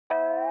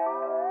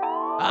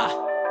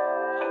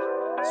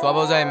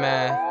Suavo Zay,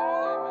 man.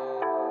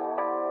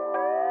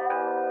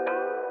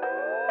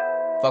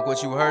 Fuck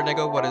what you heard,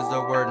 nigga, what is the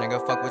word,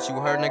 nigga? Fuck what you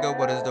heard, nigga,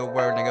 what is the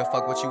word, nigga?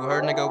 Fuck what you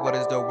heard, nigga, what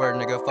is the word,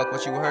 nigga? Fuck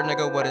what you heard,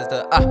 nigga, what is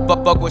the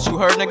fuck what you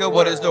heard, nigga,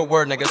 what is the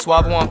word, nigga?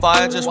 Suavo on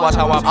fire, just watch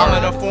how I'm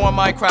in a form,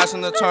 might crash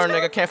in the turn,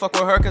 nigga. Can't fuck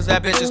with her cause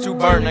that bitch is too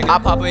burnt, nigga. I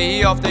pop a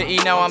E off the E,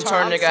 now I'm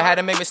turned, nigga. Had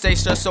to make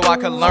mistakes just so I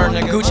could learn,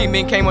 nigga. Gucci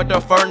mink came with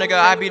the fur, nigga.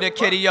 I be the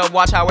kitty up,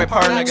 watch how it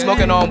purr, nigga.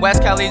 Smoking on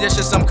West Cali, this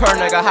shit some cur,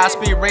 nigga. High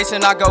speed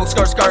racing, I go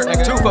skirt,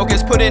 nigga. Too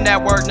focused, put in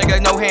that work,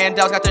 nigga. No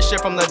handouts, got this shit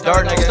from the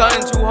dirt, nigga.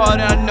 Stunning too hard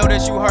and I know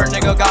that you hurt,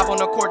 nigga. Gop on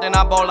the court, then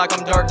I ball like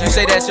I'm Dirk. You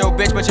say that's your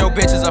bitch, but your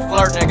bitch is a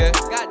flirt,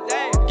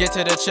 nigga. Get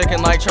to the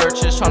chicken like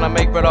churches, tryna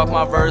make bread off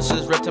my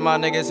verses. Rip to my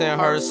niggas in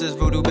hearses.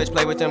 Voodoo bitch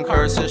play with them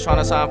curses.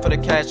 Tryna sign for the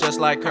cash just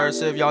like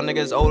cursive. Y'all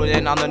niggas older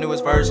than I'm the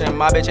newest version.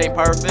 My bitch ain't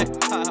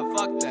perfect.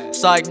 Fuck that.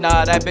 Psych,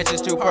 nah, that bitch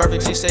is too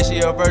perfect. She say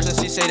she a virgin,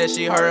 she say that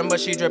she hurtin', but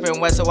she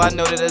drippin' wet, so I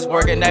know that it's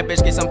working. That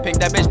bitch get some pink,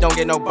 that bitch don't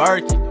get no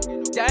Birkin.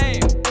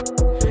 Damn.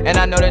 And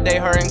I know that they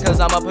hurtin' cause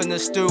I'm up in the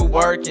stew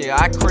working.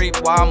 I creep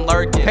while I'm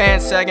lurking.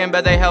 Pants sagging,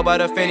 but they held by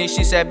the Fendi.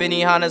 She said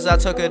Benny Hannas, I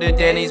took her to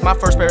Denny's. My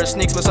first pair of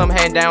sneaks with some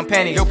hand down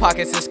pennies. Your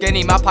pockets is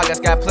skinny, my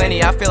pockets got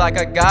plenty. I feel like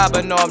a god,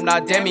 but no I'm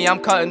not Demi. I'm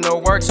cutting the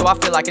work, so I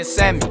feel like it's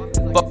semi.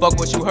 Fuck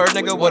what you heard,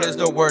 nigga, what is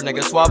the word,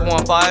 nigga? Suavo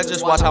on fire,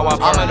 just watch how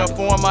I'm in a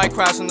form, might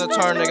crash in the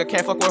turn, nigga.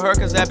 Can't fuck with her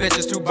cause that bitch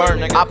is too burnt,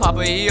 nigga. I pop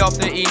a E off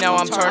the E, now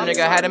I'm turned,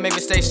 nigga. Had to make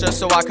mistakes just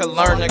so I could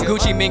learn, nigga.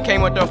 Gucci mink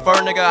came with the fur,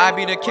 nigga. I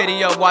be the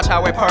kitty up, watch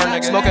how it purr,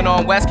 nigga. Smoking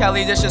on West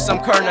Cali, this shit some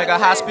cur, nigga.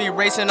 High speed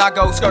racing, I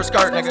go skirt,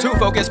 nigga. Too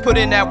focused, put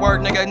in that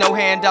work, nigga. No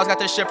handouts, got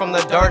this shit from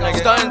the dirt, nigga.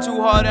 Stunning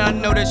too hard and I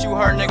know that you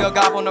hurt, nigga.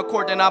 Gop on the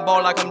court, then I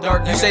ball like I'm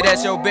Dirk. You say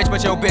that's your bitch,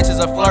 but your bitch is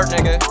a flirt,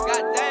 nigga.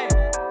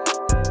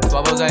 Goddamn.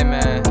 Suavo Zay,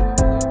 man.